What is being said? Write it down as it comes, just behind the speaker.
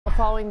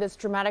Following this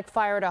dramatic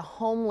fire at a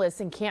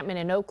homeless encampment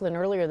in Oakland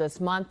earlier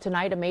this month,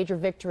 tonight a major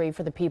victory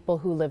for the people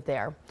who live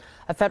there.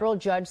 A federal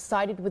judge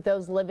sided with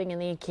those living in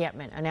the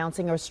encampment,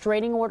 announcing a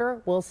restraining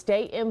order will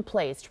stay in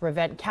place to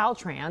prevent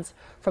Caltrans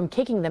from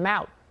kicking them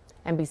out.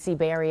 NBC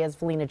Bay Area's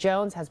Velena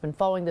Jones has been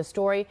following the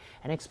story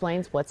and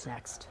explains what's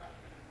next.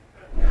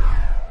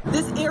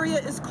 This area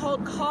is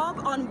called Cobb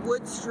on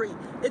Wood Street.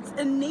 It's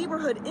a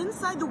neighborhood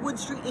inside the Wood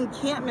Street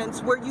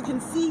encampments where you can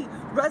see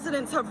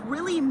residents have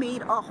really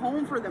made a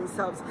home for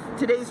themselves.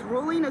 Today's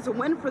ruling is a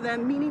win for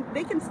them, meaning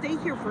they can stay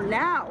here for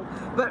now,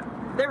 but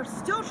they're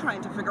still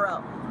trying to figure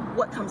out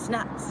what comes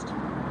next.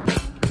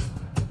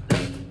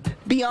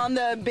 Beyond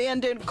the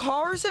abandoned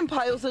cars and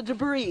piles of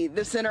debris,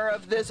 the center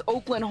of this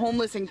Oakland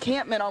homeless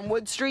encampment on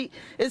Wood Street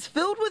is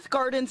filled with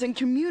gardens and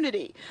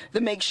community.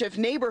 The makeshift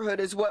neighborhood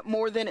is what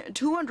more than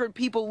 200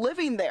 people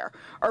living there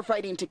are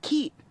fighting to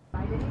keep.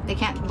 They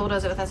can't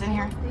bulldoze it with us in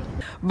here.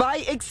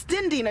 By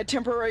extending a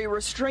temporary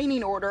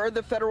restraining order,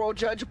 the federal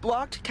judge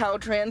blocked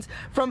Caltrans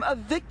from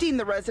evicting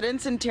the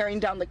residents and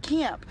tearing down the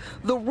camp.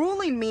 The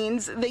ruling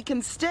means they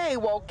can stay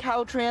while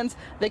Caltrans,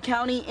 the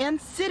county, and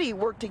city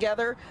work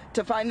together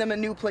to find them a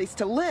new place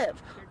to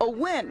live. A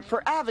win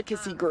for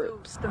advocacy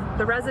groups.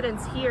 The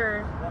residents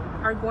here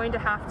are going to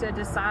have to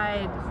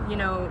decide,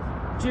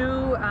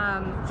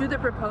 do the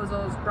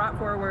proposals brought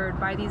forward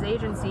by these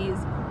agencies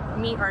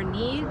meet our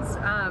needs?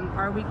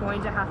 Are we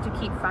going to have to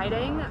keep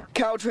fighting?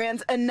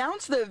 Caltrans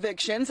announced the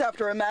evictions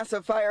after a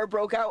massive fire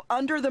broke out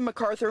under the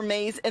MacArthur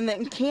Maze in the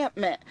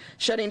encampment,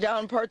 shutting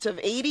down parts of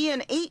 80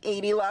 and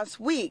 880 last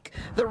week.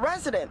 The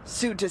residents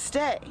sued to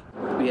stay.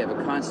 We have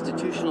a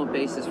constitutional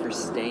basis for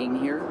staying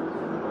here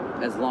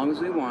as long as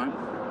we want,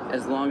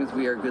 as long as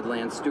we are good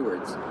land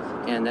stewards.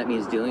 And that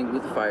means dealing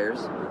with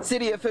fires.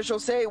 City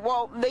officials say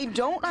while they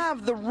don't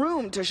have the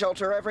room to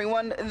shelter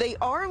everyone, they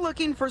are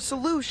looking for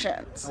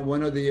solutions.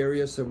 One of the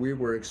areas that we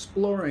were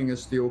exploring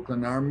is the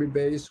Oakland Army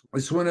Base.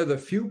 It's one of the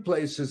few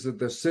places that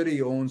the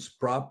city owns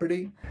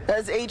property.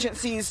 As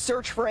agencies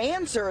search for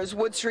answers,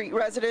 Wood Street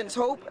residents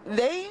hope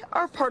they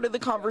are part of the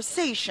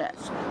conversation.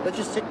 Let's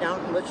just sit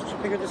down and let's just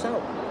figure this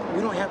out.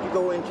 We don't have to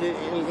go into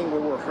anything where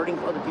we're hurting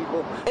other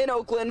people. In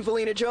Oakland,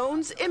 Velena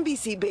Jones,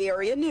 NBC Bay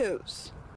Area News.